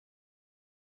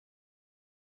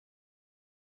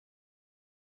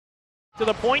To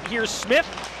the point, here's Smith.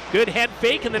 Good head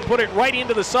fake and then put it right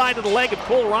into the side of the leg of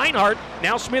Cole Reinhardt.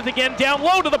 Now Smith again down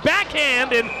low to the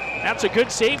backhand, and that's a good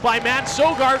save by Matt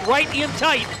Sogard right in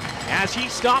tight as he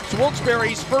stops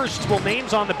Wilkes-Barre's first. Well,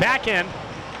 names on the back end.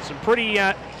 Some pretty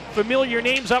familiar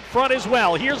names up front as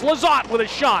well. Here's Lizotte with a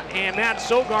shot, and Matt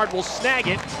Sogard will snag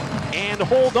it and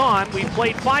hold on. We've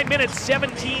played 5 minutes,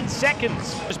 17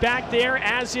 seconds. Back there,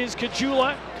 as is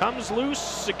Kajula. Comes loose,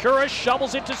 Sakura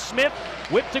shovels it to Smith.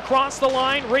 Whipped across the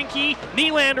line, Rinky,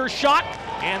 Nylander's shot,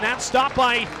 and that's stopped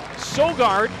by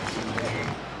Sogard.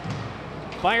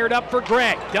 Fired up for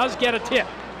Gregg, does get a tip.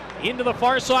 Into the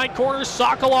far side corner,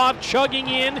 Sokolov chugging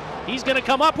in. He's going to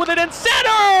come up with it in center,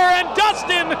 and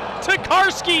Dustin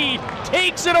Tokarski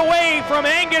takes it away from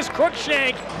Angus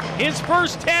Cruikshank. His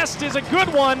first test is a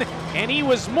good one, and he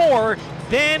was more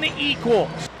than equal.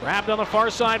 Grabbed on the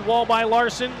far side wall by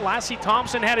Larson. Lassie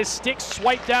Thompson had his stick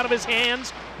swiped out of his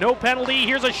hands. No penalty.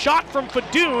 Here's a shot from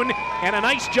Fadoon, and a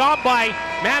nice job by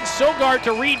Matt Sogard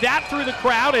to read that through the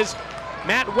crowd as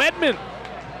Matt Wedman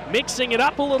mixing it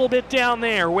up a little bit down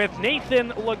there with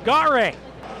Nathan Legare.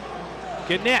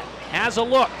 Gannett has a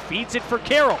look, feeds it for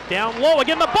Carroll. Down low,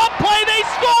 again the bump play, they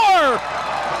score!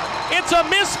 It's a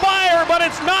misfire, but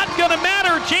it's not gonna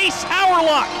matter. Jace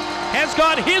Howerluck has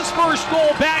got his first goal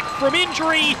back from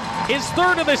injury, his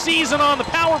third of the season on the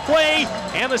power play,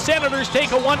 and the Senators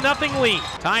take a 1-0 lead.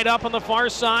 Tied up on the far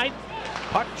side,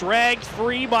 puck dragged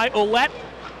free by Ouellette.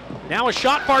 Now a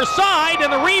shot far side,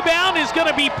 and the rebound is going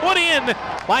to be put in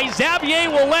by Xavier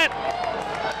Ouellette.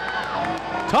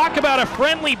 Talk about a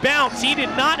friendly bounce. He did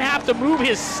not have to move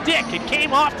his stick. It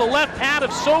came off the left pad of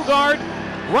Sogard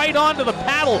right onto the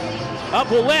paddle of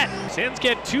Ouellette. Sens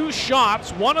get two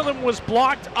shots. One of them was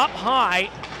blocked up high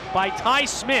by Ty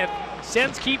Smith.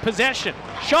 Sens keep possession.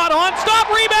 Shot on, stop,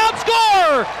 rebound,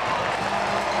 score!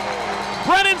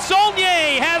 Brennan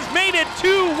Saulnier has made it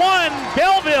 2-1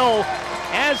 Belleville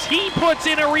as he puts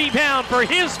in a rebound for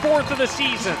his fourth of the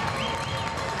season.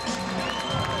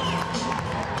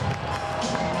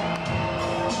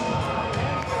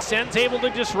 Sens able to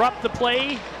disrupt the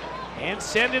play and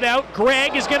send it out.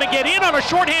 Gregg is going to get in on a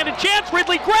shorthanded chance.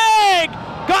 Ridley Gregg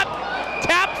got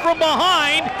tapped from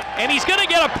behind, and he's going to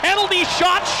get a penalty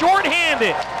shot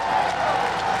shorthanded.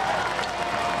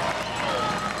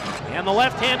 And the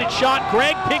left-handed shot,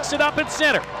 Gregg picks it up at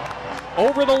center.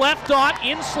 Over the left dot,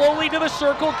 in slowly to the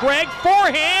circle, Gregg,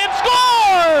 forehand,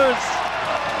 scores!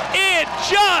 It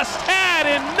just had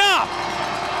enough,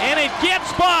 and it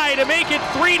gets by to make it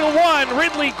 3-1.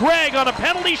 Ridley Gregg on a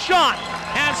penalty shot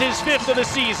has his fifth of the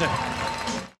season.